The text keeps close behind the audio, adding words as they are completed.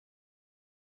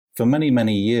for many,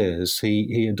 many years,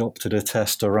 he adopted a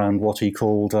test around what he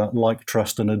called like,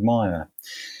 trust and admire.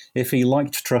 If he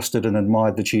liked, trusted and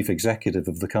admired the chief executive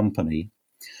of the company,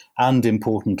 and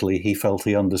importantly, he felt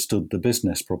he understood the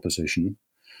business proposition,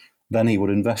 then he would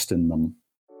invest in them.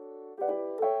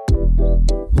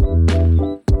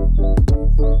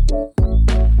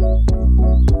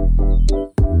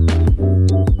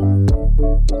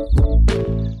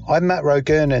 I'm Matt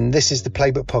Rogan, and this is the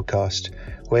Playbook podcast,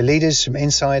 where leaders from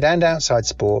inside and outside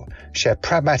sport share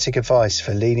pragmatic advice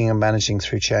for leading and managing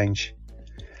through change.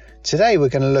 Today, we're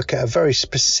going to look at a very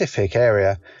specific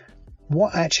area: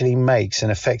 what actually makes an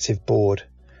effective board.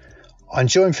 I'm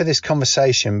joined for this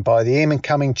conversation by the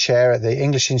incoming chair at the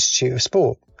English Institute of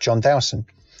Sport, John Dowson.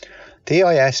 The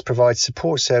EIS provides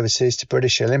support services to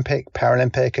British Olympic,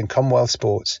 Paralympic and Commonwealth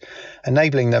sports,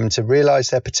 enabling them to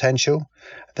realise their potential,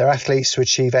 their athletes to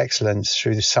achieve excellence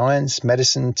through the science,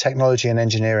 medicine, technology and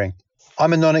engineering.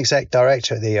 I'm a non-exec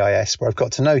director at the EIS, where I've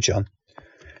got to know John.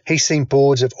 He's seen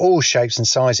boards of all shapes and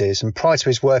sizes, and prior to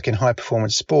his work in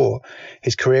high-performance sport,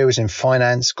 his career was in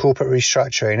finance, corporate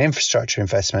restructuring and infrastructure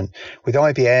investment with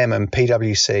IBM and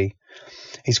PwC.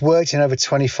 He's worked in over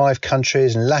 25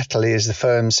 countries and latterly is the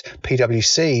firm's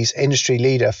PwC's industry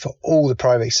leader for all the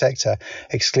private sector,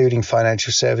 excluding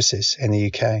financial services in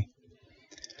the UK.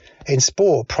 In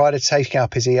sport, prior to taking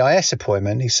up his EIS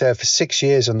appointment, he served for 6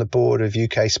 years on the board of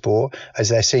UK Sport as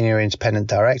their senior independent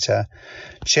director,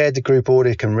 chaired the Group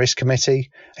Audit and Risk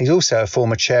Committee. He's also a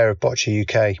former chair of Boccia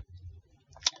UK.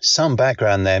 Some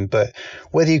background then, but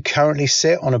whether you currently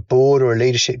sit on a board or a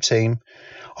leadership team,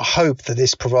 I hope that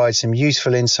this provides some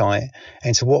useful insight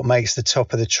into what makes the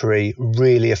top of the tree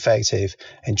really effective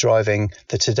in driving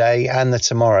the today and the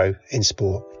tomorrow in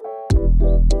sport.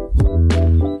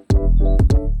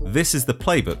 This is the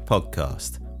Playbook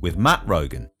podcast with Matt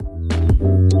Rogan.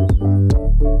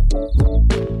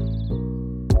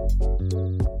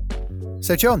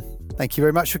 So John, thank you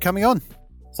very much for coming on.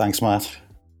 Thanks, Matt.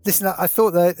 Listen, I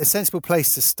thought that a sensible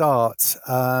place to start,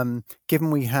 given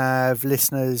we have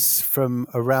listeners from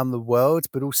around the world,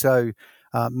 but also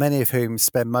many of whom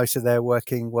spend most of their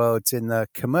working worlds in the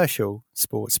commercial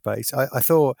sports space, I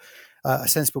thought a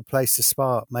sensible place to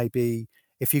start may be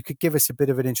if you could give us a bit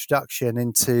of an introduction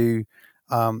into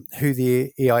who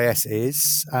the EIS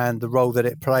is and the role that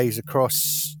it plays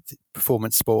across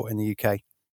performance sport in the UK.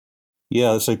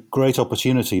 Yeah, it's a great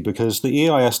opportunity because the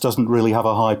EIS doesn't really have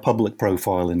a high public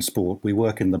profile in sport. We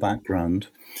work in the background.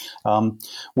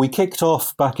 We kicked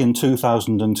off back in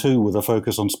 2002 with a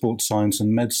focus on sports science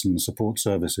and medicine support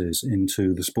services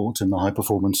into the sports in the high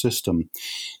performance system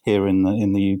here in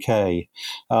the UK.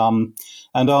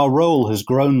 And our role has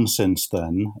grown since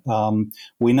then.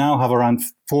 We now have around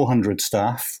 400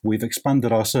 staff. We've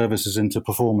expanded our services into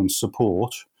performance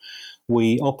support.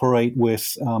 We operate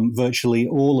with virtually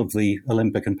all of the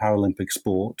Olympic and Paralympic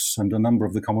sports and a number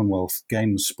of the Commonwealth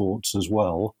Games sports as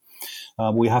well.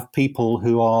 We have people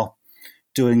who are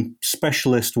doing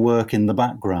specialist work in the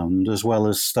background as well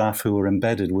as staff who are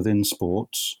embedded within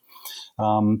sports.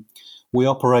 We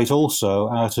operate also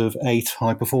out of 8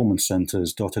 high-performance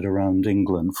centres dotted around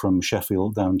England from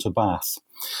Sheffield down to Bath.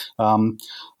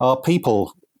 Our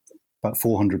people, about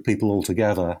 400 people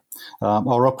altogether,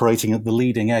 are operating at the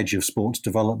leading edge of sports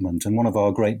development. And one of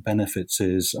our great benefits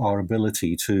is our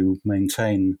ability to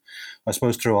maintain, I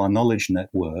suppose through our knowledge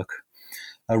network,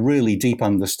 a really deep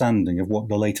understanding of what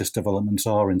the latest developments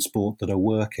are in sport that are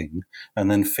working,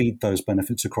 and then feed those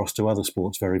benefits across to other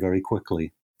sports very, very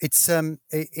quickly. It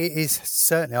is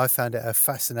certainly, I found it a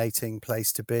fascinating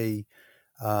place to be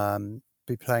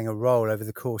playing a role over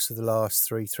the course of the last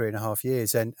three and a half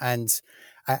years. And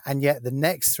yet the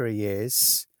next 3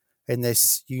 years in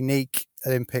this unique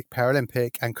Olympic,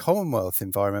 Paralympic and Commonwealth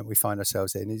environment we find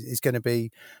ourselves in is going to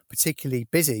be particularly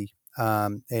busy for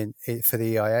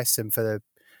the EIS and for the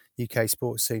UK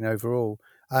sports scene overall.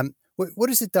 What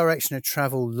does the direction of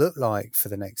travel look like for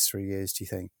the next 3 years, do you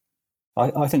think?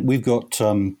 I think we've got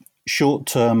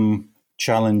short-term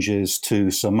challenges to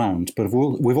surmount, but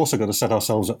we've also got to set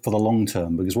ourselves up for the long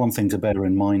term, because one thing to bear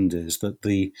in mind is that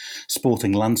the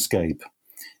sporting landscape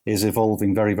is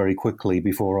evolving very, very quickly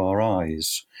before our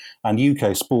eyes. And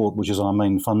UK Sport, which is our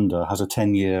main funder, has a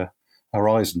 10-year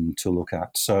horizon to look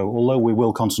at. So although we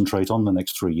will concentrate on the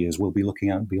next 3 years, we'll be looking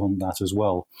out beyond that as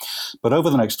well. But over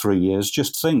the next 3 years,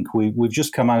 just think, we've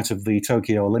just come out of the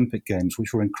Tokyo Olympic Games,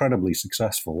 which were incredibly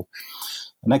successful.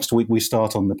 Next week, we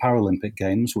start on the Paralympic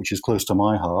Games, which is close to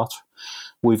my heart.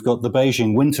 We've got the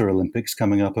Beijing Winter Olympics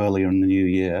coming up earlier in the new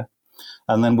year.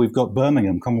 And then we've got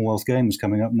Birmingham Commonwealth Games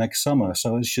coming up next summer.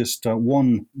 So it's just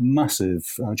one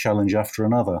massive challenge after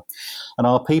another. And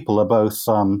our people are both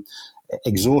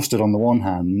exhausted on the one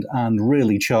hand and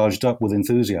really charged up with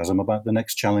enthusiasm about the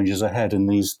next challenges ahead in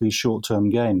these short-term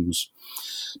games.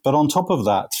 But on top of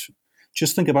that,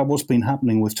 just think about what's been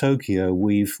happening with Tokyo.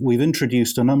 We've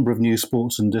introduced a number of new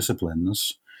sports and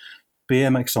disciplines.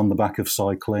 BMX on the back of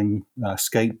cycling,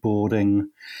 skateboarding,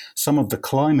 some of the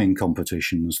climbing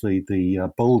competitions, the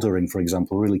bouldering, for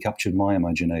example, really captured my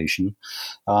imagination.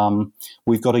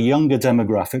 We've got a younger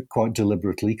demographic quite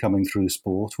deliberately coming through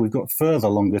sport. We've got further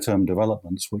longer-term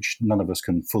developments, which none of us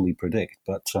can fully predict.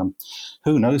 But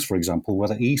who knows, for example,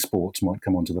 whether esports might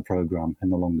come onto the programme in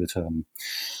the longer term.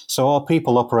 So our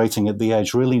people operating at the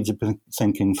edge really need to be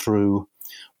thinking through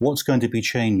what's going to be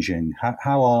changing,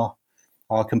 how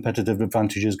our competitive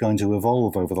advantage is going to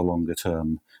evolve over the longer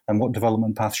term, and what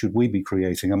development path should we be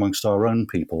creating amongst our own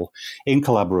people in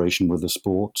collaboration with the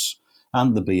sports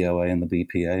and the BOA and the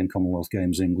BPA and Commonwealth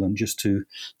Games England, just to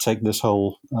take this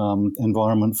whole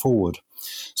environment forward.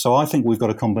 So I think we've got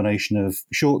a combination of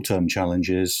short-term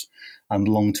challenges and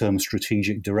long-term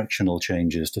strategic directional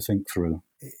changes to think through.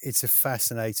 It's a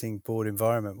fascinating board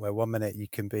environment where 1 minute you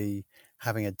can be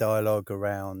having a dialogue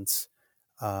around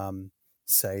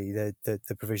say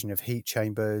the provision of heat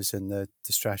chambers and the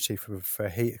strategy for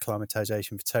heat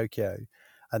acclimatization for Tokyo,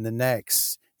 and the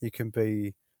next you can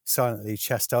be silently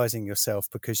chastising yourself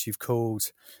because you've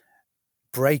called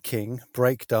break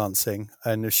dancing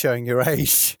and showing your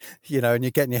age, and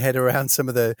you're getting your head around some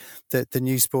of the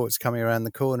new sports coming around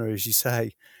the corner, as you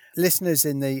say. Listeners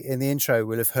in the intro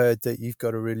will have heard that you've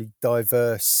got a really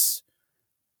diverse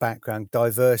background,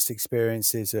 diverse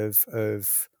experiences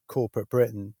of corporate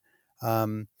Britain.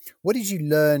 What did you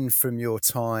learn from your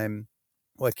time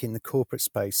working in the corporate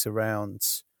space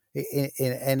around in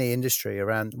any industry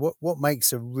around what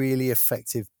makes a really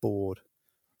effective board?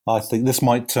 I think this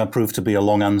might prove to be a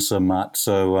long answer, Matt,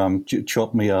 so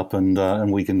chop me up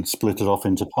and we can split it off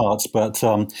into parts. But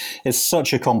it's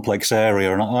such a complex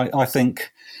area, and I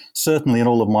think certainly in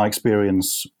all of my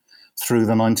experience through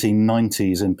the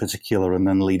 1990s in particular, and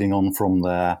then leading on from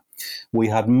there, we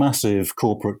had massive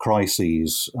corporate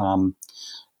crises,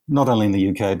 not only in the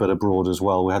UK but abroad as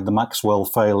well. We had the Maxwell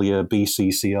failure,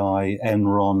 BCCI,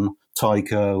 Enron,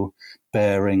 Tyco,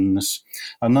 Bearings,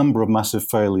 a number of massive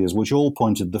failures which all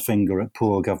pointed the finger at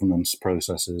poor governance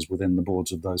processes within the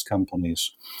boards of those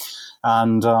companies.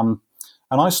 And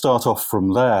I start off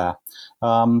from there.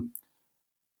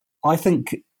 I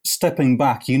think stepping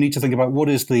back, you need to think about what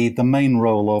is the main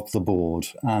role of the board.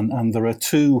 And there are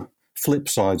two flip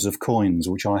sides of coins,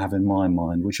 which I have in my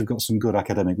mind, which have got some good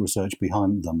academic research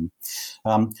behind them.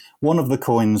 One of the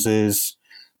coins is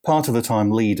part of the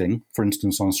time leading, for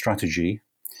instance, on strategy,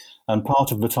 and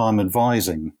part of the time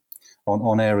advising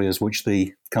on areas which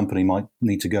the company might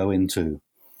need to go into.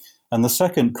 And the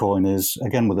second coin is,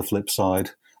 again, with the flip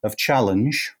side of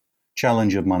challenge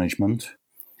of management.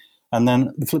 And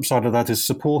then the flip side of that is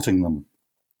supporting them,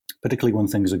 particularly when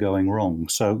things are going wrong.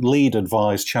 So lead,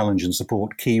 advise, challenge, and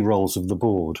support, key roles of the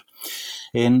board.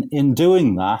 In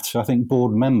doing that, I think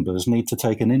board members need to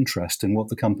take an interest in what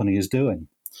the company is doing.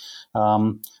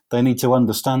 They need to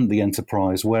understand the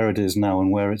enterprise, where it is now and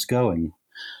where it's going.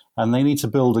 And they need to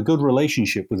build a good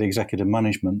relationship with the executive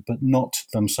management, but not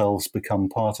themselves become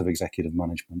part of executive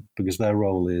management, because their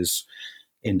role is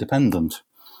independent.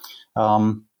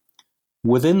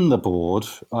 Within the board,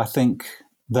 I think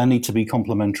there need to be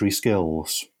complementary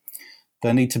skills.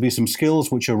 There need to be some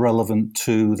skills which are relevant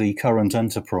to the current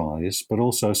enterprise, but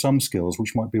also some skills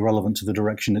which might be relevant to the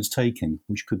direction it's taking,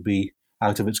 which could be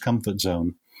out of its comfort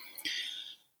zone.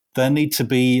 There need to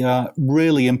be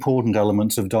really important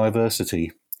elements of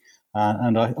diversity.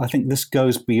 And I think this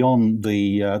goes beyond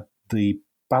the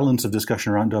balance of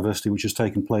discussion around diversity which has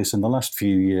taken place in the last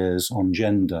few years on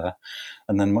gender,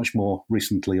 and then much more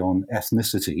recently on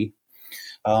ethnicity.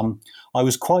 I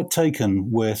was quite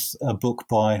taken with a book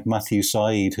by Matthew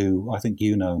Said, who I think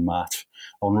you know, Matt,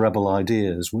 on Rebel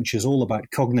Ideas, which is all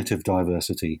about cognitive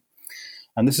diversity.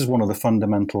 And this is one of the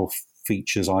fundamental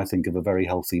features, I think, of a very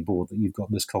healthy board, that you've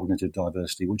got this cognitive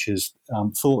diversity, which is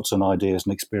thoughts and ideas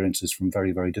and experiences from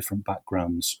very, very different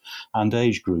backgrounds and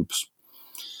age groups.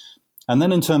 And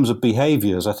then in terms of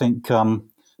behaviours, I think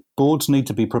boards need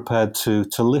to be prepared to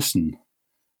listen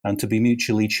and to be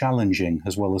mutually challenging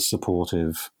as well as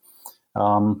supportive.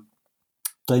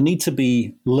 They need to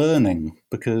be learning,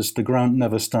 because the ground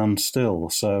never stands still.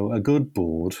 So a good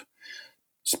board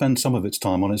spends some of its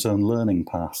time on its own learning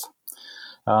path.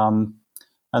 And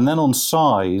then on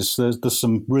size, there's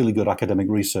some really good academic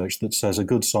research that says a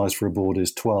good size for a board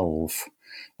is 12.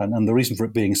 And the reason for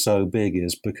it being so big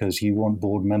is because you want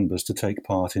board members to take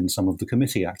part in some of the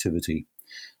committee activity.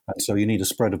 And so you need a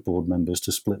spread of board members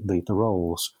to split the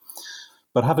roles.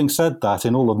 But having said that,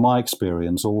 in all of my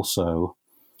experience also,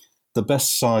 the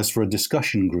best size for a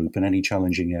discussion group in any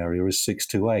challenging area is 6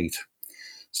 to 8.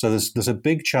 So there's a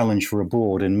big challenge for a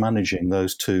board in managing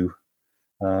those two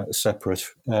separate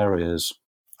areas.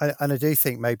 And I do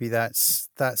think maybe that's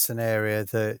an area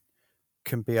that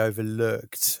can be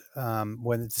overlooked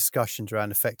when the discussions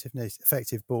around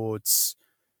effective boards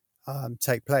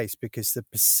take place, because the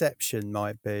perception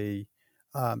might be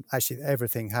actually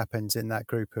everything happens in that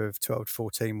group of 12 to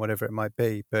 14, whatever it might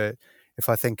be. But if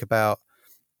I think about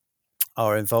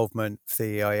our involvement for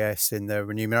the EIS in the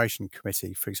remuneration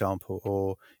committee, for example,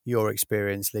 or your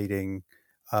experience leading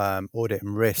audit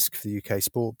and risk for the UK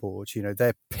Sport Board,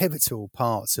 they're pivotal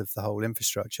parts of the whole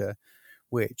infrastructure,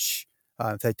 which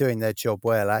if they're doing their job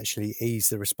well, actually ease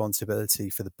the responsibility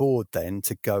for the board then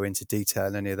to go into detail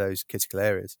in any of those critical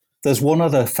areas. There's one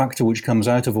other factor which comes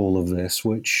out of all of this,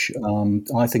 which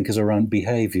I think is around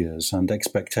behaviours and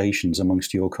expectations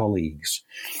amongst your colleagues.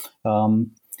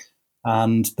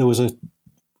 And there was a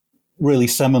really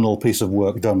seminal piece of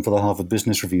work done for the Harvard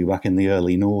Business Review back in the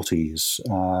early noughties,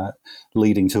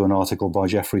 leading to an article by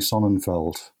Jeffrey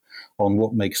Sonnenfeld on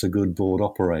what makes a good board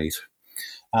operate.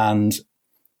 And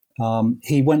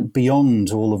he went beyond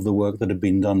all of the work that had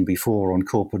been done before on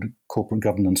corporate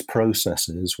governance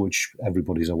processes, which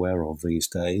everybody's aware of these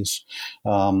days.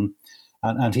 And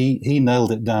he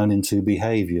nailed it down into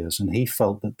behaviours, and he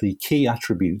felt that the key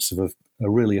attributes of a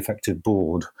really effective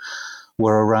board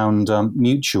were around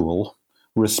mutual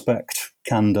respect,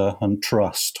 candour and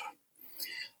trust.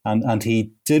 And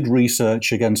he did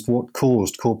research against what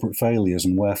caused corporate failures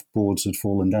and where boards had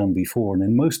fallen down before. And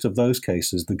in most of those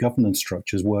cases, the governance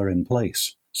structures were in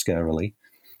place, scarily.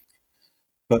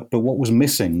 But what was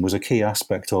missing was a key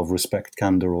aspect of respect,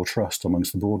 candour or trust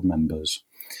amongst the board members.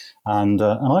 And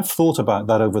I've thought about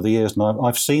that over the years, and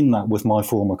I've seen that with my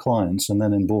former clients and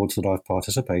then in boards that I've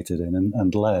participated in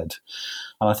and led.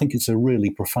 And I think it's a really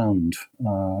profound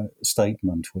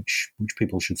statement which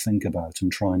people should think about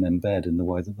and try and embed in the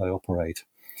way that they operate,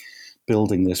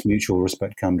 building this mutual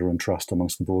respect, candour and trust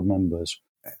amongst the board members.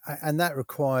 And that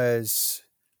requires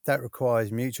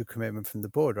mutual commitment from the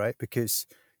board, right? Because,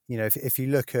 if you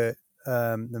look at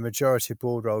the majority of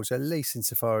board roles, at least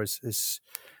insofar as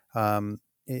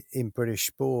in British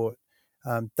sport,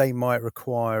 they might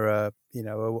require a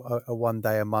 1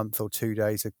 day a month or 2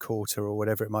 days a quarter or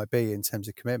whatever it might be in terms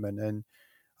of commitment.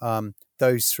 And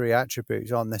those three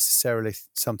attributes aren't necessarily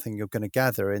something you're going to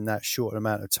gather in that short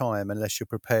amount of time unless you're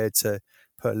prepared to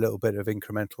put a little bit of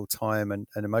incremental time and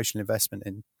emotional investment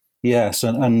in. Yes,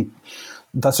 and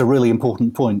that's a really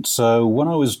important point. So when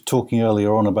I was talking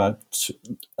earlier on about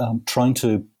trying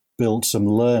to build some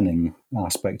learning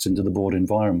aspects into the board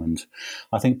environment,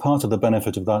 I think part of the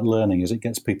benefit of that learning is it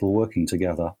gets people working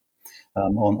together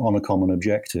on a common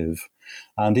objective.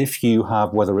 And if you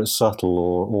have, whether it's subtle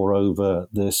or overt,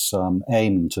 this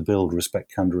aim to build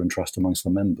respect, candour and trust amongst the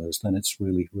members, then it's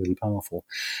really, really powerful.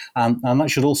 And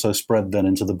that should also spread then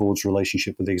into the board's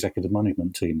relationship with the executive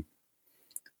management team,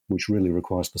 which really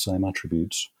requires the same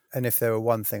attributes. And if there were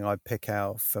one thing I'd pick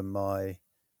out from my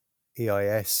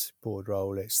EIS board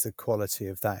role, it's the quality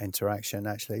of that interaction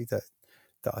actually that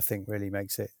I think really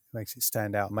makes it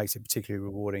stand out, makes it particularly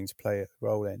rewarding to play a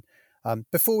role in.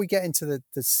 Before we get into the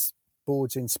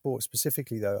boards in sport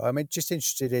specifically, though, I'm just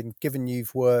interested in, given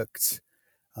you've worked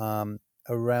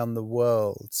around the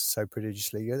world so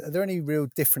prodigiously, are there any real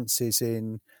differences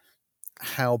in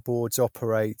how boards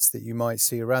operate that you might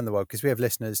see around the world? Because we have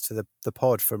listeners to the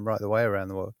pod from right the way around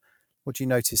the world. What do you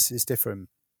notice is different?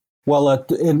 Well,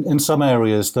 in some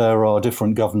areas there are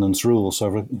different governance rules.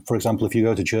 So, for example, if you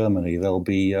go to Germany, there'll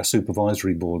be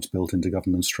supervisory boards built into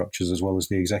governance structures as well as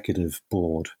the executive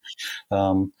board.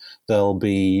 There'll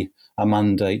be a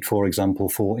mandate, for example,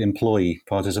 for employee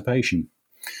participation.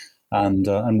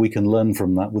 And we can learn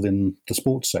from that within the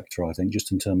sports sector, I think,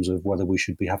 just in terms of whether we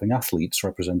should be having athletes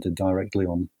represented directly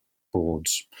on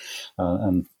boards.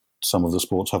 And some of the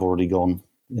sports have already gone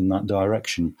in that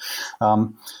direction.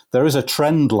 There is a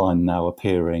trend line now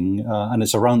appearing, and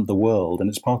it's around the world, and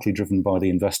it's partly driven by the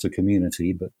investor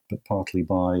community, but partly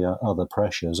by other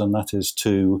pressures, and that is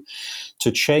to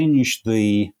change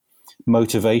the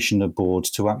motivation of boards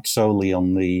to act solely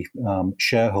on the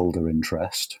shareholder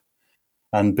interest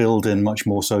and build in much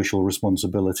more social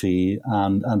responsibility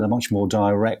and a much more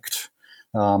direct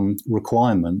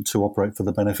requirement to operate for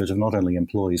the benefit of not only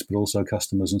employees but also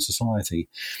customers and society.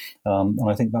 And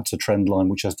I think that's a trend line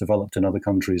which has developed in other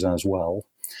countries as well.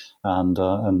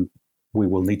 And we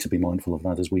will need to be mindful of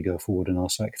that as we go forward in our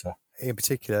sector. In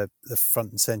particular, the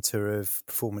front and centre of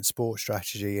performance sports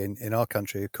strategy in our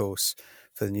country, of course,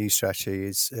 for the new strategy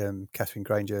is Catherine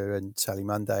Granger and Sally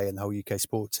Munday and the whole UK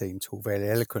sport team talk very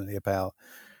eloquently about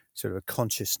sort of a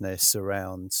consciousness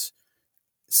around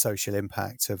social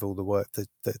impact of all the work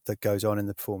that goes on in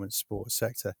the performance sports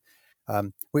sector,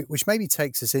 which maybe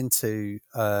takes us into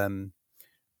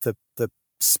the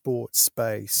sports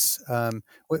space.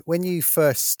 When you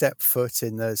first stepped foot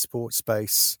in the sports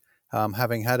space,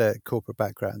 having had a corporate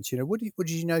background, what did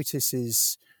you notice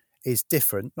is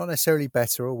different, not necessarily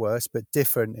better or worse, but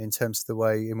different in terms of the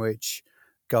way in which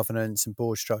governance and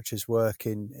board structures work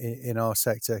in our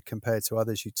sector compared to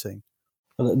others you'd seen?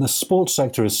 The sports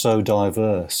sector is so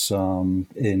diverse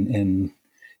in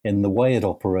the way it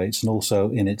operates and also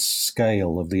in its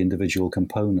scale of the individual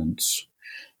components.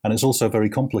 And it's also very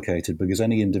complicated because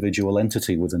any individual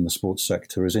entity within the sports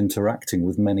sector is interacting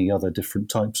with many other different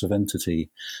types of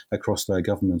entity across their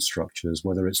governance structures,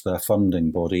 whether it's their funding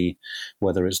body,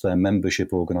 whether it's their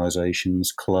membership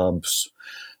organisations, clubs,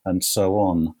 and so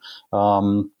on.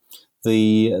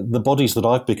 The bodies that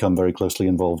I've become very closely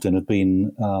involved in have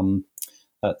been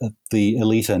at the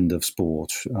elite end of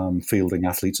sport, fielding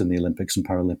athletes in the Olympics and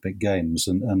Paralympic Games.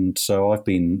 And so I've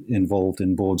been involved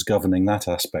in boards governing that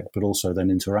aspect, but also then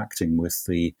interacting with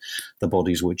the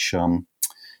bodies which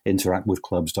interact with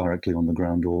clubs directly on the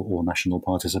ground or national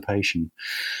participation.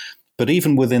 But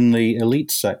even within the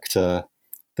elite sector,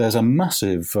 there's a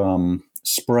massive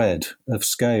spread of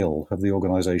scale of the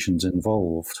organisations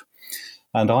involved.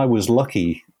 And I was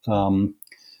lucky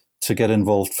to get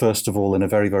involved, first of all, in a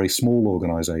very, very small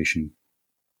organisation.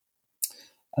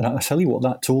 And I tell you what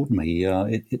that taught me.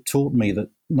 It taught me that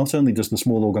not only does the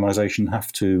small organisation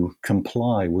have to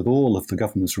comply with all of the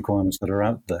governance requirements that are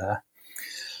out there,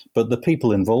 but the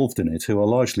people involved in it, who are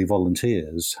largely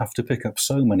volunteers, have to pick up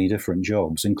so many different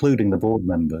jobs, including the board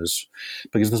members,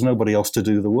 because there's nobody else to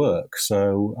do the work.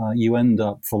 So you end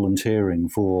up volunteering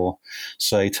for,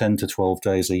 say, 10 to 12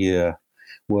 days a year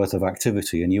worth of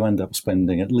activity, and you end up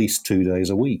spending at least 2 days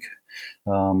a week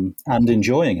and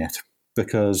enjoying it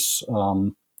because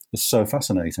it's so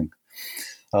fascinating.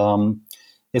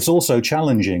 It's also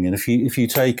challenging, and if you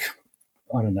take,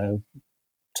 I don't know,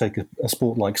 take a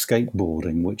sport like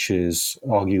skateboarding, which is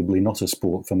arguably not a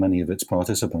sport for many of its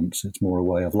participants. It's more a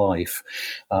way of life.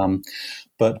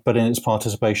 But in its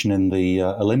participation in the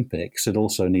Olympics, it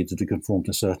also needed to conform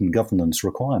to certain governance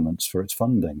requirements for its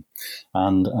funding.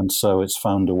 And so it's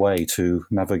found a way to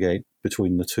navigate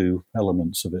between the two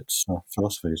elements of its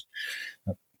philosophies.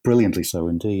 Brilliantly so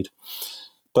indeed.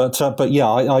 But yeah,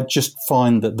 I just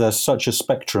find that there's such a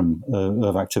spectrum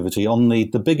of activity. On the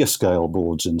bigger scale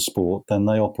boards in sport, then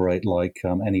they operate like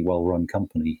any well-run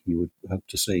company you would hope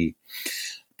to see.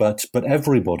 But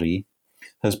everybody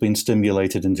has been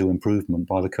stimulated into improvement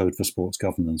by the Code for Sports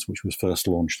Governance, which was first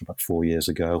launched about 4 years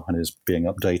ago and is being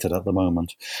updated at the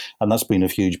moment. And that's been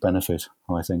of huge benefit,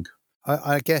 I think.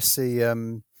 I guess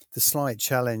the slight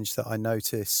challenge that I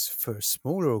notice for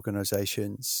smaller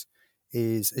organisations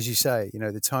is, as you say,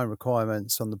 the time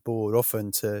requirements on the board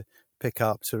often to pick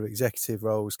up sort of executive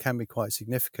roles can be quite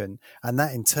significant. And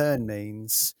that in turn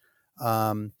means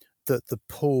that the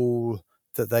pool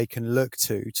that they can look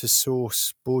to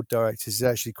source board directors is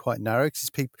actually quite narrow,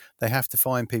 because they have to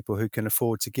find people who can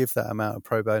afford to give that amount of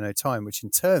pro bono time, which in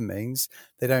turn means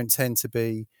they don't tend to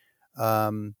be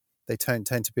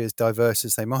as diverse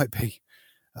as they might be.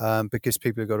 Because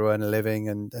people have got to earn a living,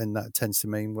 and that tends to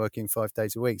mean working 5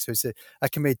 days a week. So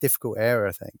that can be a difficult area,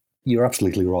 I think. You're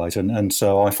absolutely right. And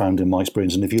so I found in my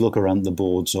experience, and if you look around the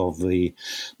boards of the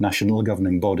national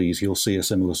governing bodies, you'll see a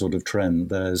similar sort of trend.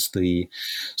 There's the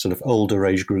sort of older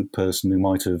age group person who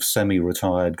might have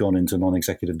semi-retired, gone into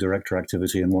non-executive director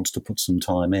activity and wants to put some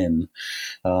time in.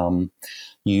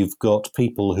 You've got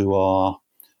people who are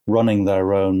running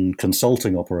their own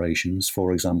consulting operations,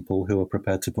 for example, who are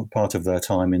prepared to put part of their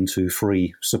time into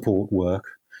free support work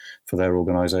for their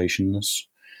organisations.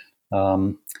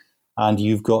 And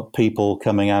you've got people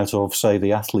coming out of, say,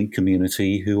 the athlete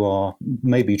community who are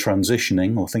maybe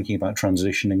transitioning or thinking about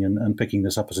transitioning and picking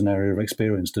this up as an area of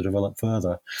experience to develop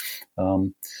further.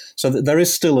 So there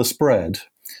is still a spread,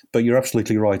 but you're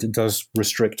absolutely right. It does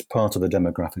restrict part of the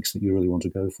demographics that you really want to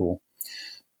go for.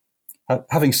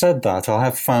 Having said that, I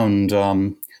have found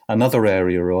another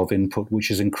area of input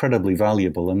which is incredibly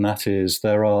valuable, and that is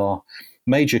there are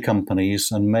major companies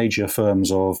and major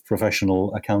firms of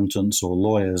professional accountants or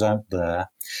lawyers out there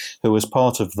who, as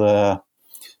part of their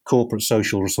corporate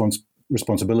social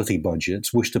responsibility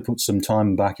budgets, wish to put some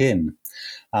time back in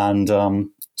and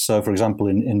So, for example,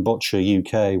 in Boccia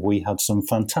UK, we had some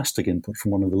fantastic input from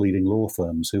one of the leading law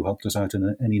firms who helped us out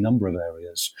in any number of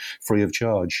areas, free of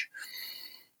charge.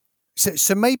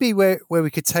 So maybe where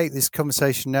we could take this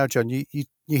conversation now, John, you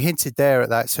hinted there at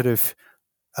that sort of,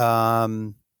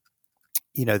 the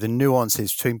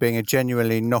nuances between being a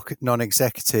genuinely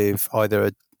non-executive, either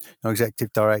a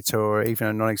non-executive director or even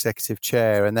a non-executive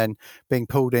chair, and then being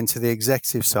pulled into the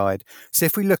executive side. So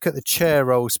if we look at the chair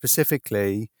role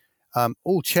specifically,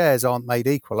 all chairs aren't made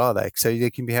equal, are they? So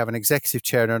you can have an executive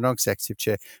chair and a non-executive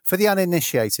chair. For the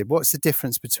uninitiated, what's the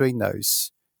difference between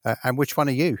those? And which one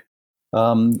are you?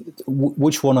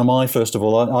 Which one am I, first of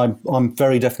all? I'm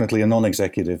very definitely a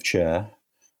non-executive chair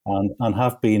and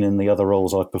have been in the other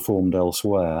roles I've performed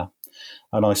elsewhere.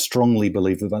 And I strongly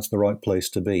believe that that's the right place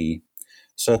to be,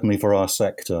 certainly for our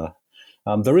sector.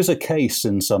 There is a case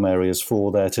in some areas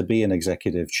for there to be an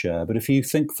executive chair. But if you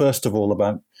think, first of all,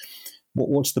 about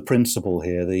what's the principle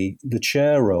here, the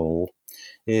chair role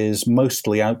is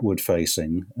mostly outward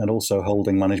facing and also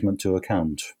holding management to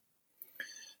account.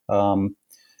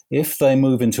 If they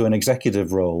move into an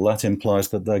executive role, that implies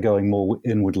that they're going more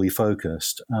inwardly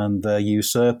focused and they're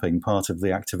usurping part of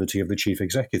the activity of the chief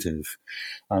executive.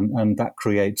 And that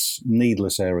creates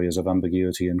needless areas of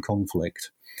ambiguity and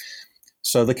conflict.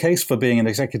 So the case for being an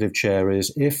executive chair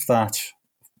is if that,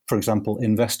 for example,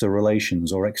 investor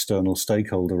relations or external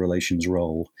stakeholder relations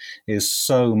role is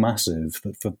so massive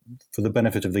that for the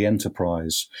benefit of the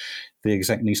enterprise, the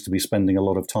exec needs to be spending a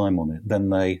lot of time on it, then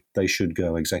they should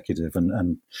go executive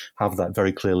and have that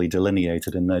very clearly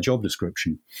delineated in their job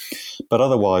description. But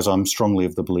otherwise, I'm strongly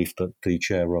of the belief that the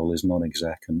chair role is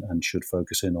non-exec and should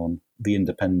focus in on the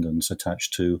independence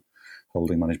attached to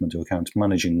holding management to account,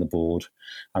 managing the board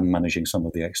and managing some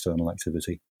of the external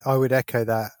activity. I would echo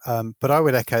that. But I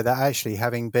would echo that actually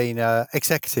having been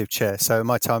executive chair. So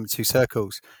my time at Two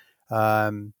Circles.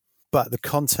 But the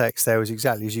context there was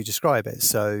exactly as you describe it.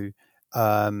 So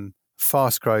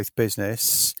fast growth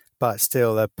business, but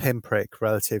still a pinprick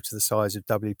relative to the size of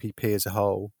WPP as a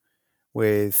whole,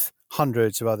 with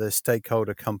hundreds of other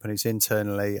stakeholder companies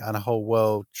internally and a whole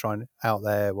world out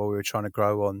there while we were trying to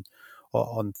grow on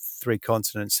 3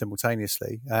 continents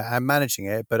simultaneously and managing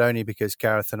it, but only because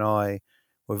Gareth and I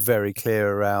were very clear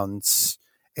around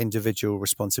individual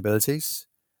responsibilities.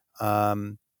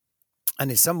 And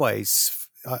in some ways,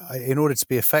 in order to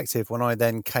be effective, when I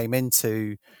then came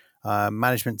into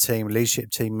management team, leadership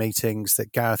team meetings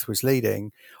that Gareth was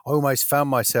leading, I almost found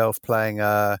myself playing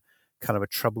a kind of a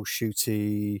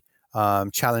troubleshooty,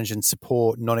 challenge and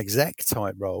support non-exec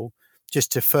type role,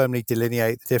 just to firmly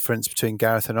delineate the difference between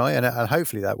Gareth and I. And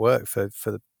hopefully that worked for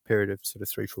the period of sort of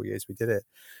 3-4 years we did it.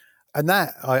 And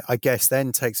that, I guess,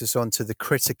 then takes us on to the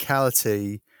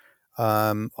criticality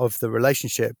of the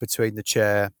relationship between the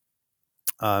chair.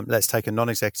 Let's take a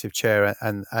non-executive chair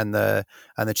and the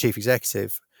chief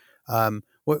executive.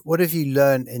 What have you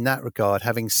learned in that regard,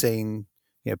 having seen,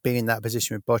 been in that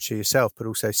position with Boccia yourself, but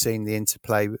also seen the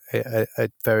interplay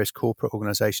at various corporate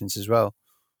organisations as well?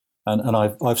 And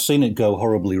I've seen it go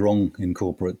horribly wrong in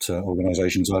corporate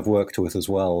organisations I've worked with as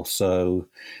well. So,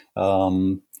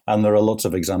 and there are lots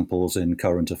of examples in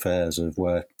current affairs of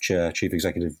where chief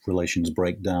executive relations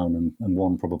break down and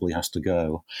one probably has to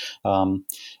go.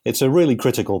 It's a really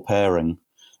critical pairing.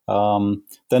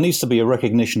 There needs to be a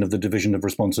recognition of the division of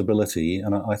responsibility,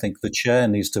 and I think the chair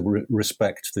needs to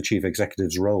respect the chief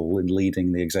executive's role in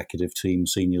leading the executive team,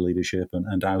 senior leadership,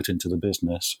 and out into the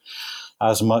business,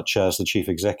 as much as the chief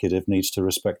executive needs to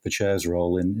respect the chair's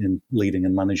role in leading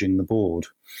and managing the board,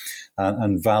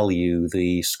 and value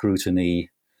the scrutiny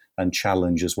and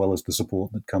challenge as well as the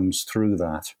support that comes through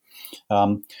that.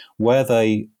 Where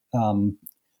they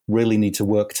really need to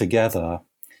work together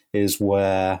is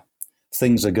where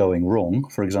things are going wrong,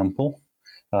 for example,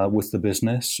 with the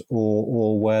business,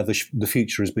 or where the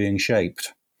future is being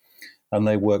shaped. And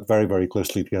they work very, very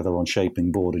closely together on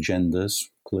shaping board agendas,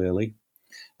 clearly,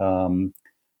 and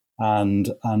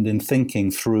in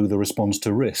thinking through the response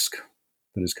to risk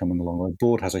that is coming along. The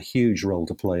board has a huge role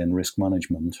to play in risk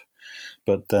management,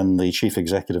 but then the chief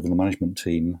executive and the management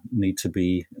team need to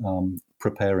be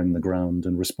preparing the ground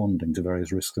and responding to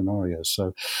various risk scenarios.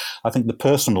 So I think the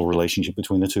personal relationship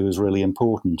between the two is really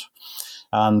important.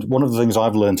 And one of the things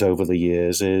I've learned over the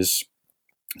years is,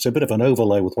 it's a bit of an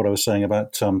overlay with what I was saying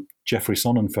about Jeffrey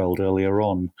Sonnenfeld earlier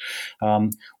on.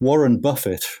 Warren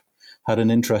Buffett had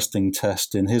an interesting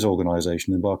test in his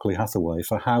organization, in Berkshire Hathaway,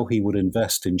 for how he would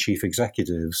invest in chief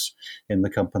executives in the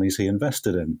companies he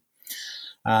invested in.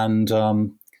 And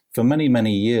for many,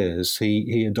 many years,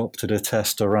 he adopted a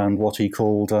test around what he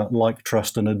called like,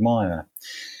 trust, and admire.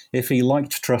 If he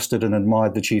liked, trusted, and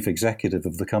admired the chief executive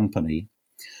of the company,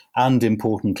 and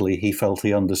importantly, he felt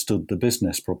he understood the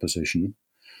business proposition,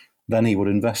 then he would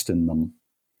invest in them.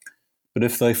 But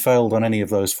if they failed on any of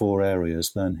those four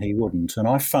areas, then he wouldn't. And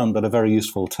I found that a very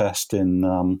useful test in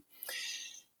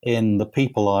the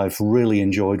people I've really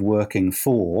enjoyed working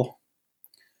for,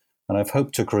 and I've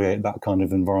hoped to create that kind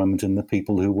of environment in the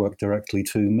people who work directly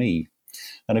to me.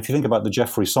 And if you think about the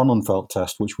Jeffrey Sonnenfeld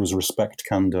test, which was respect,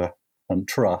 candor, and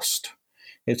trust,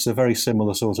 it's a very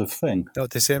similar sort of thing.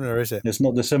 Not dissimilar, is it? It's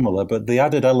not dissimilar, but the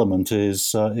added element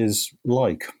is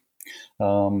like.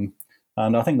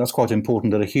 And I think that's quite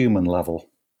important at a human level.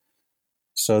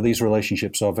 So these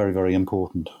relationships are very, very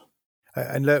important.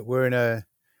 And look, we're in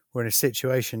a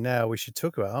situation now we should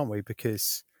talk about, aren't we?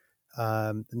 Because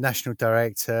the national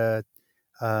director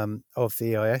of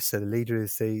the EIS, so the leader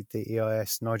of the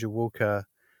EIS, Nigel Walker,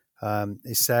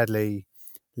 is sadly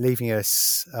leaving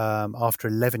us after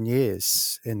 11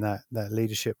 years in that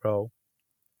leadership role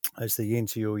as the yin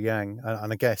to your yang,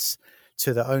 and I guess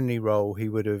to the only role he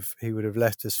would have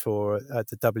left us for at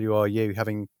the WRU,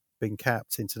 having been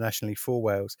capped internationally for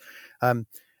Wales. And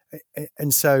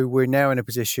so we're now in a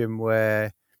position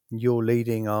where you're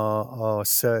leading our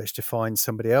search to find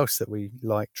somebody else that we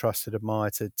like, trusted,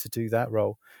 admire to do that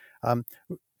role.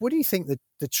 What do you think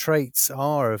the traits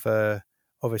are of a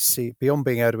beyond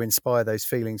being able to inspire those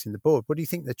feelings in the board? What do you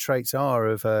think the traits are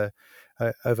of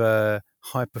a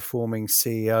high performing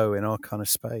CEO in our kind of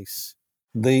space?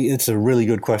 It's a really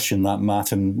good question, that,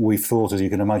 Matt, and we've thought, as you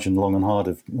can imagine, long and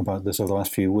hard about this over the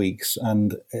last few weeks.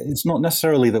 And it's not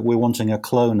necessarily that we're wanting a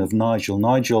clone of Nigel.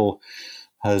 Nigel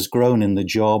has grown in the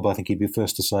job. I think he'd be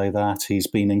first to say that. He's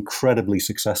been incredibly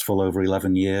successful over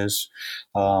 11 years.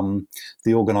 The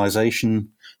organisation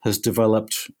has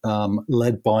developed,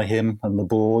 led by him and the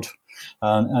board,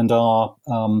 and our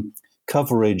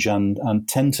coverage and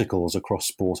tentacles across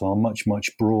sport are much,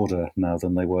 much broader now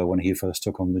than they were when he first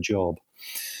took on the job.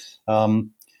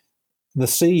 The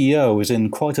CEO is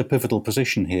in quite a pivotal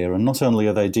position here, and not only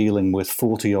are they dealing with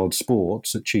 40-odd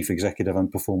sports at chief executive and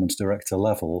performance director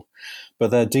level, but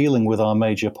they're dealing with our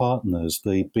major partners,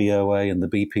 the BOA and the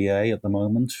BPA at the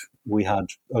moment. We had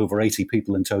over 80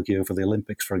 people in Tokyo for the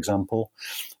Olympics, for example.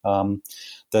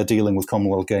 They're dealing with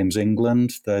Commonwealth Games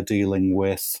England. They're dealing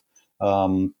with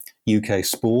UK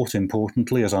Sport,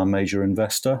 importantly, as our major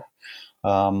investor.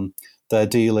 They're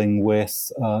dealing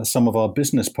with some of our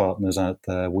business partners out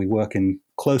there. We work in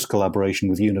close collaboration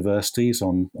with universities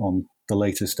on the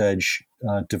latest edge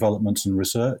developments and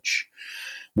research.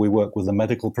 We work with the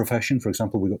medical profession. For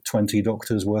example, we've got 20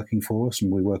 doctors working for us,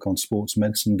 and we work on sports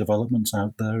medicine developments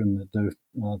out there in the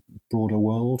broader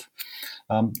world.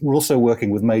 We're also working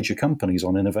with major companies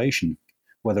on innovation,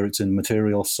 whether it's in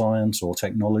material science or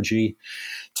technology,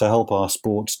 to help our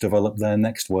sports develop their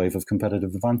next wave of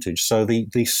competitive advantage. So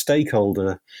the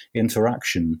stakeholder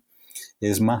interaction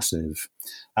is massive.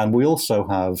 And we also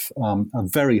have a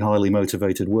very highly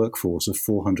motivated workforce of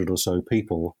 400 or so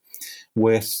people,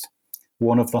 with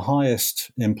one of the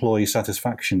highest employee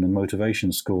satisfaction and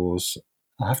motivation scores,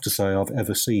 I have to say, I've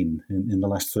ever seen in the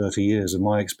last 30 years of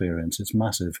my experience. It's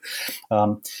massive.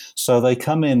 So they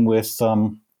come in with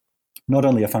not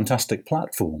only a fantastic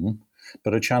platform,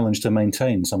 but a challenge to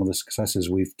maintain some of the successes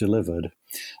we've delivered.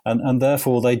 And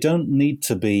therefore, they don't need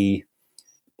to be,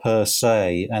 per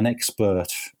se, an expert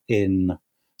in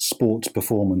sports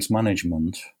performance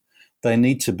management. They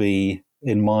need to be,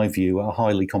 in my view, a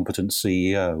highly competent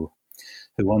CEO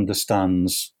who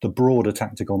understands the broader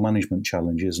tactical management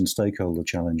challenges and stakeholder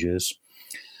challenges.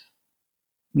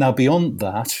 Now, beyond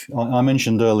that, I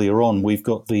mentioned earlier on, we've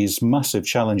got these massive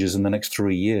challenges in the next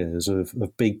 3 years of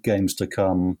big games to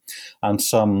come and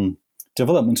some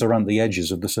developments around the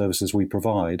edges of the services we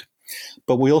provide.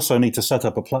 But we also need to set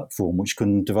up a platform which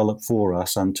can develop for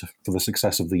us and for the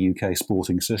success of the UK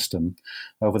sporting system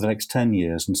over the next 10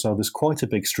 years. And so there's quite a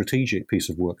big strategic piece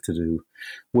of work to do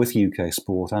with UK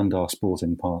sport and our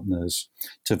sporting partners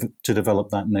to develop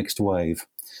that next wave.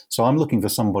 So I'm looking for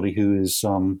somebody who is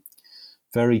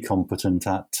very competent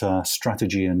at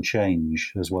strategy and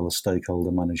change, as well as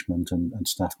stakeholder management and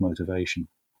staff motivation.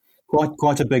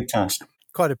 Quite a big task.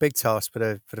 Quite a big task, but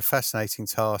a fascinating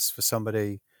task for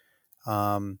somebody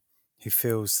who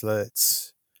feels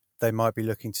that they might be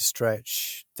looking to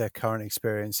stretch their current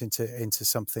experience into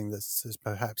something that's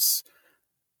perhaps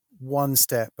one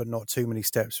step, but not too many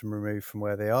steps removed from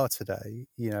where they are today.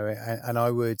 And I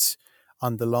would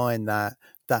underline that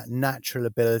natural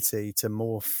ability to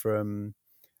morph from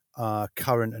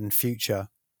current and future,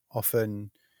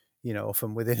 often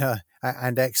within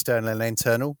and external and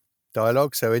internal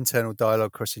dialogue. So internal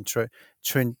dialogue across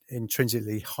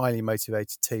intrinsically highly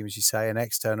motivated team, as you say, and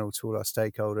external to all our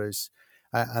stakeholders,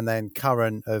 and then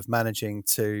current of managing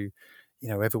to,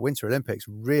 have a Winter Olympics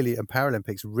really and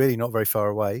Paralympics really not very far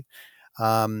away,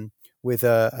 with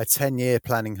a 10-year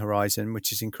planning horizon,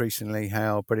 which is increasingly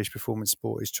how British performance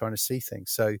sport is trying to see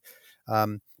things. So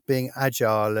being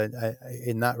agile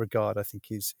in that regard, I think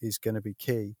is going to be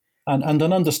key. And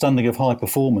an understanding of high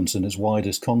performance in its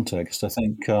widest context. I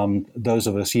think those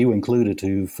of us, you included,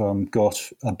 who've got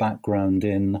a background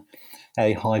in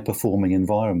a high-performing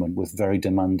environment with very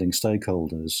demanding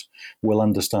stakeholders will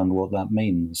understand what that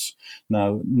means.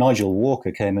 Now, Nigel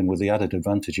Walker came in with the added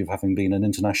advantage of having been an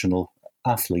international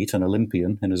athlete, an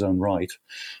Olympian in his own right,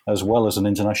 as well as an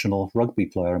international rugby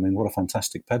player. I mean, what a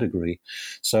fantastic pedigree.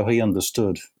 So he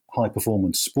understood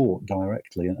high-performance sport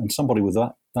directly, and somebody with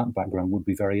that background would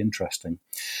be very interesting.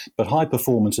 But high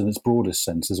performance in its broadest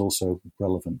sense is also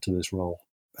relevant to this role.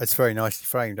 It's very nicely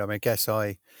framed. I mean, I guess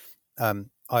I've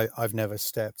never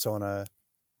stepped on a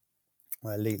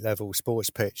elite level sports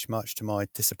pitch, much to my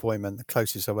disappointment. The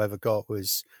closest I've ever got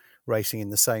was racing in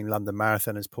the same London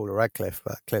Marathon as Paula Radcliffe,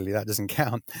 but clearly that doesn't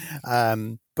count.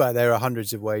 But there are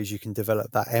hundreds of ways you can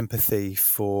develop that empathy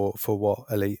for what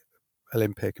elite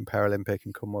Olympic and Paralympic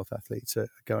and Commonwealth athletes are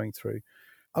going through.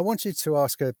 I wanted to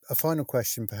ask a final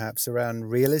question, perhaps, around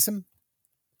realism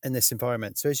in this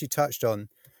environment. So as you touched on,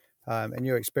 in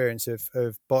your experience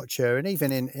of boccia, and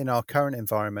even in our current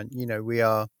environment,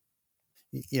 we're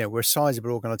a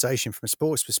sizable organisation from a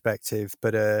sports perspective,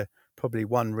 but probably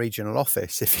one regional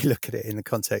office if you look at it in the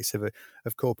context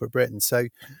of corporate Britain. So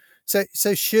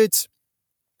should,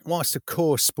 whilst of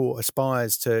course sport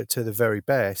aspires to the very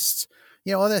best,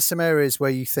 are there some areas where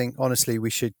you think honestly we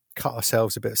should cut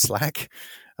ourselves a bit of slack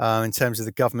in terms of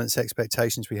the government's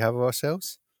expectations we have of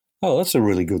ourselves? Oh, that's a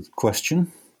really good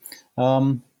question.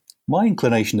 My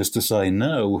inclination is to say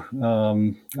no.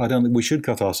 I don't think we should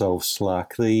cut ourselves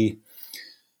slack.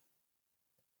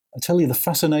 I tell you, the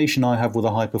fascination I have with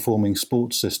a high-performing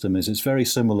sports system is it's very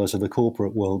similar to the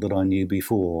corporate world that I knew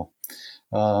before.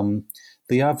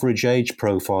 The average age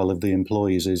profile of the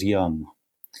employees is young.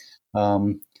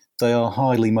 They are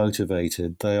highly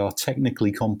motivated. They are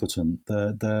technically competent.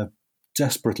 They're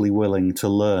desperately willing to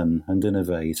learn and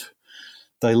innovate.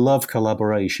 They love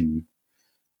collaboration.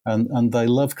 And they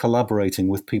love collaborating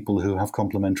with people who have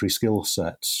complementary skill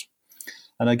sets.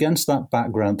 And against that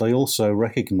background, they also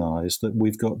recognize that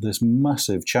we've got this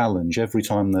massive challenge every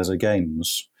time there's a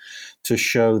Games to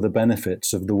show the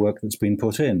benefits of the work that's been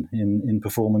put in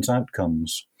performance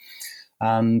outcomes.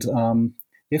 And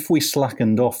if we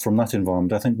slackened off from that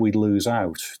environment, I think we'd lose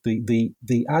out.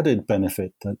 The added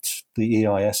benefit that the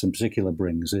EIS in particular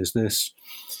brings is this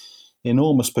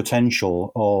enormous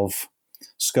potential of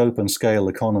scope and scale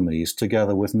economies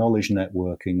together with knowledge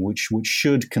networking, which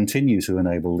should continue to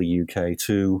enable the UK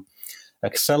to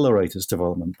accelerate its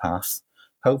development path,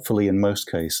 hopefully in most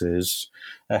cases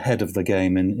ahead of the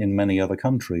game in many other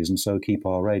countries, and so keep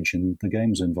our edge in the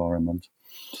Games environment.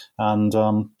 And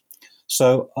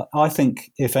so I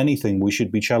think, if anything, we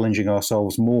should be challenging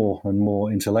ourselves more and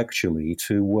more intellectually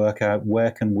to work out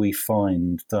where can we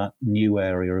find that new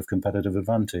area of competitive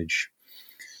advantage.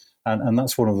 And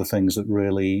that's one of the things that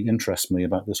really interests me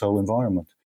about this whole environment.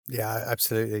 Yeah,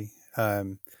 absolutely. I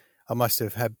must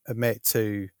have admit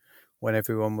to when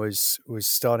everyone was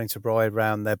starting to ride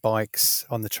around their bikes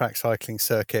on the track cycling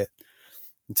circuit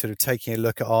and sort of taking a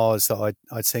look at ours that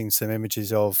I'd seen some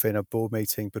images of in a board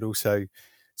meeting, but also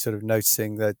sort of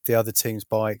noticing that the other team's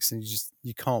bikes, and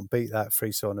you can't beat that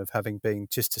frisson of having been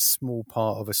just a small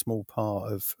part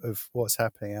of what's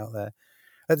happening out there.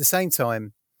 At the same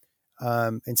time,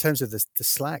 in terms of the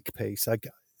slack piece,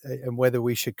 and whether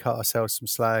we should cut ourselves some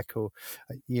slack, or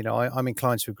I'm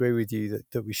inclined to agree with you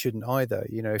that we shouldn't either.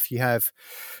 If you have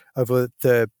over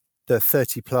the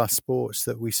 30 plus sports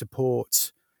that we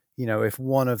support, if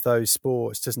one of those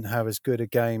sports doesn't have as good a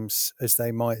Games as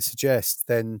they might suggest,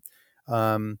 then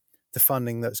the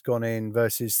funding that's gone in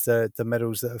versus the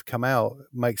medals that have come out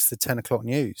makes the 10 o'clock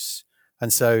news.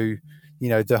 And so,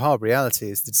 the hard reality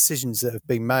is the decisions that have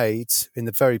been made in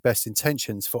the very best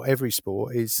intentions for every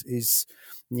sport is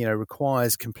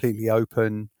requires completely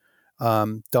open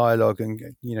dialogue,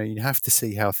 and you have to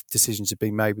see how decisions have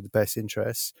been made with the best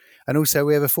interests. And also,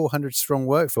 we have a 400 strong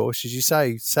workforce, as you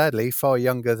say, sadly far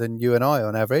younger than you and I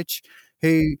on average,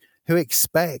 who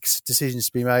expects decisions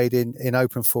to be made in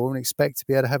open forum and expect to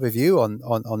be able to have a view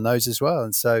on those as well.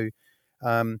 And so,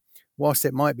 whilst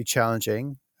it might be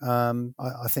challenging,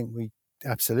 I think we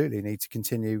absolutely need to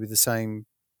continue with the same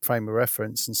frame of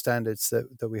reference and standards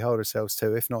that we hold ourselves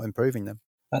to, if not improving them.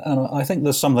 And I think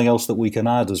there's something else that we can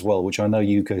add as well, which I know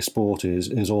UK Sport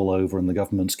is all over and the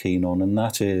government's keen on, and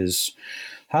that is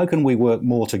how can we work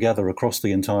more together across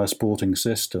the entire sporting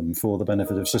system for the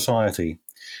benefit of society?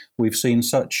 We've seen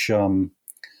such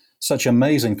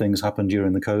amazing things happen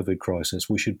during the COVID crisis.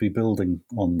 We should be building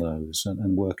on those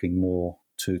and working more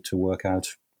to work out,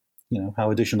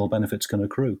 how additional benefits can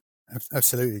accrue.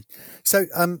 Absolutely. So,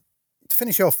 to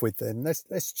finish off with, then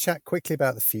let's chat quickly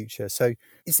about the future. So,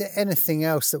 is there anything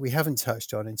else that we haven't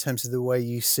touched on in terms of the way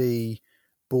you see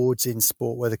boards in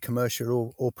sport, whether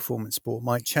commercial or performance sport,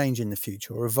 might change in the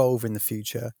future or evolve in the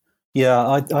future?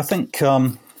 Yeah, I think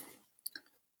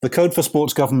the Code for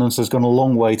Sports Governance has gone a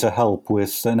long way to help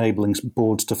with enabling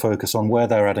boards to focus on where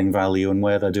they're adding value and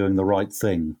where they're doing the right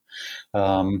thing.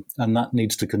 And that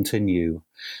needs to continue.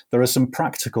 There are some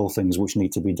practical things which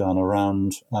need to be done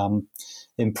around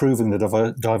improving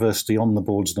the diversity on the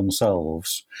boards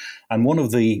themselves. And one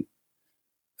of the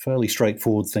fairly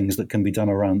straightforward things that can be done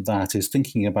around that is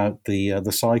thinking about the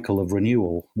cycle of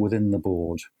renewal within the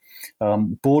board.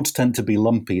 Boards tend to be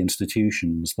lumpy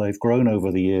institutions. They've grown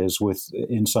over the years with,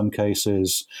 in some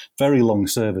cases, very long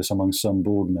service among some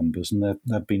board members, and there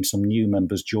have been some new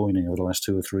members joining over the last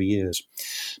 2 or 3 years.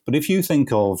 But if you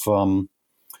think of,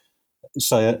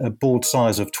 say, a board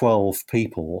size of 12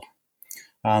 people,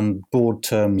 and board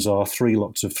terms are 3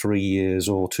 lots of 3 years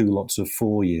or 2 lots of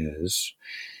 4 years,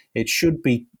 it should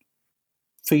be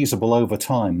feasible over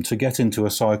time to get into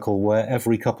a cycle where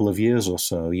every couple of years or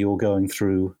so you're going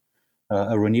through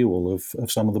a renewal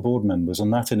of some of the board members,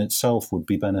 and that in itself would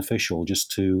be beneficial just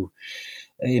to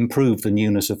improve the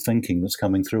newness of thinking that's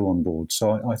coming through on board.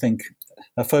 So I think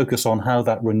a focus on how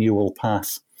that renewal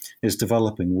path is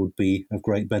developing would be of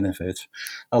great benefit,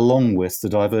 along with the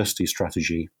diversity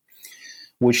strategy,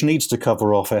 which needs to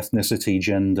cover off ethnicity,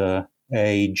 gender,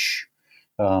 age,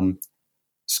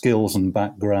 skills and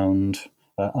background,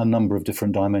 a number of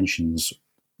different dimensions,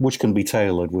 which can be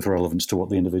tailored with relevance to what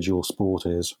the individual sport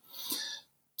is.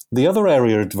 The other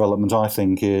area of development, I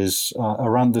think, is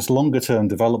around this longer-term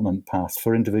development path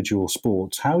for individual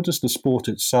sports. How does the sport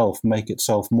itself make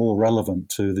itself more relevant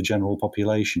to the general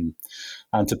population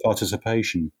and to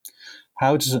participation?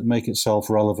 How does it make itself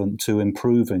relevant to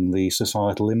improving the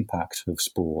societal impact of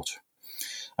sport?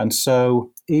 And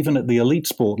so even at the elite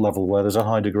sport level, where there's a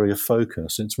high degree of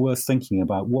focus, it's worth thinking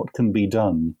about what can be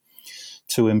done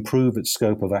to improve its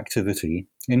scope of activity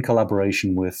in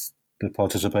collaboration with the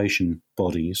participation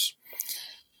bodies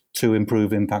to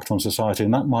improve impact on society.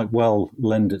 And that might well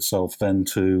lend itself then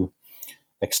to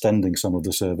extending some of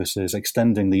the services,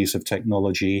 extending the use of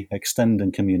technology,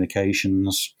 extending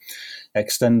communications,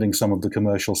 extending some of the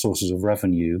commercial sources of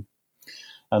revenue.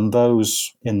 And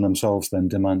those in themselves then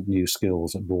demand new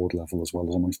skills at board level as well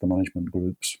as amongst the management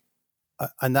groups.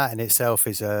 And that in itself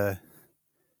is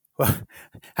well,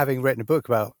 having written a book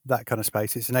about that kind of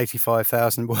space, it's an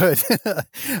 85,000 word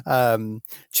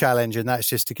challenge, and that's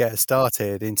just to get us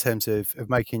started in terms of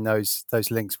making those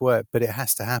links work. But it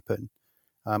has to happen,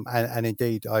 and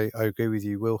indeed, I agree with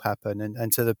you, will happen.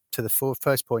 And to the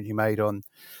first point you made on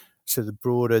to the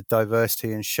broader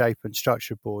diversity and shape and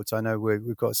structure of boards, I know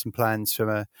we've got some plans from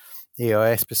a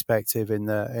EIS perspective in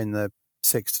the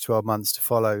 6 to 12 months to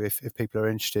follow if people are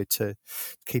interested to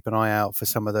keep an eye out for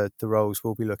some of the roles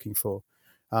we'll be looking for.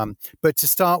 But to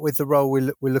start with the role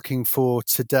we're looking for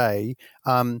today,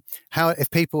 how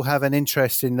if people have an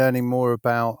interest in learning more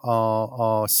about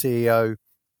our CEO,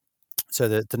 so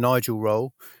the Nigel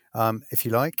role, if you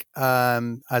like,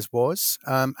 as was,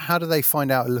 how do they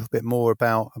find out a little bit more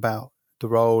about the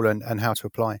role and how to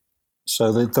apply?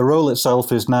 So the role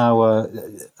itself is now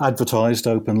advertised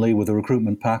openly with a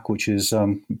recruitment pack, which is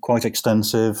quite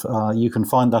extensive. You can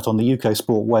find that on the UK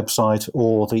Sport website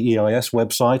or the EIS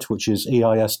website, which is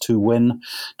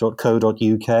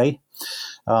eis2win.co.uk.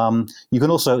 You can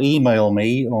also email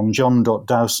me on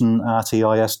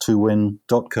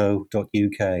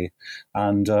john.dowson@eis2win.co.uk,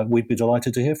 and we'd be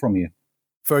delighted to hear from you.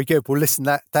 Very good. Well, listen,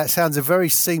 that sounds a very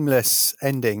seamless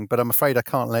ending, but I'm afraid I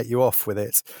can't let you off with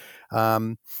it.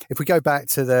 If we go back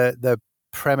to the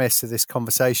premise of this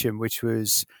conversation, which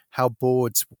was how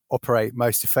boards operate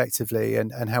most effectively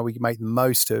and how we make the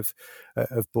most of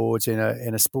boards in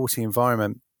a sporting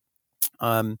environment,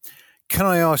 can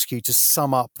I ask you to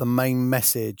sum up the main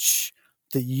message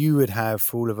that you would have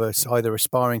for all of us, either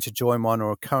aspiring to join one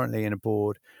or currently in a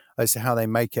board, as to how they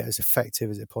make it as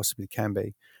effective as it possibly can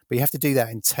be? But you have to do that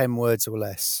in 10 words or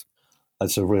less.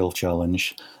 That's a real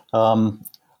challenge. I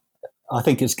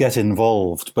think it's get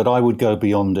involved, but I would go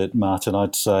beyond it, Matt, and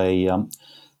I'd say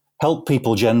help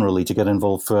people generally to get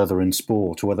involved further in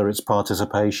sport, whether it's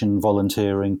participation,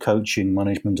 volunteering, coaching,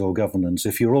 management, or governance.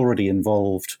 If you're already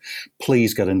involved,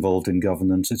 please get involved in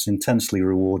governance. It's intensely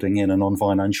rewarding in a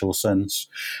non-financial sense.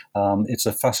 It's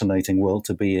a fascinating world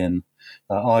to be in.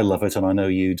 I love it, and I know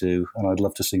you do, and I'd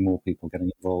love to see more people getting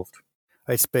involved.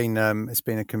 It's been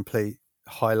a complete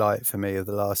highlight for me of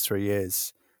the last 3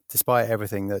 years. Despite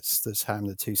everything that's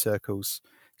happened at Two Circles,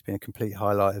 it's been a complete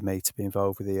highlight of me to be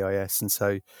involved with EIS. And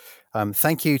so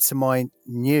thank you to my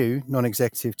new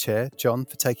non-executive chair, John,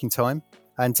 for taking time.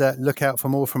 And look out for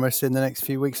more from us in the next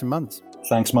few weeks and months.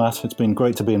 Thanks, Matt. It's been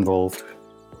great to be involved.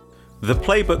 The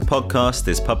Playbook podcast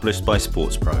is published by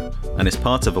SportsPro and is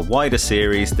part of a wider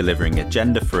series delivering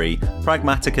agenda-free,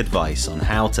 pragmatic advice on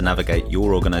how to navigate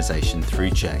your organisation through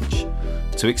change.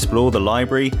 To explore the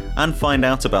library and find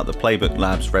out about the Playbook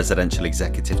Labs Residential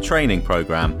Executive Training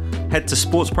Programme, head to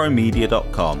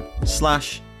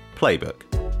sportspromedia.com/playbook.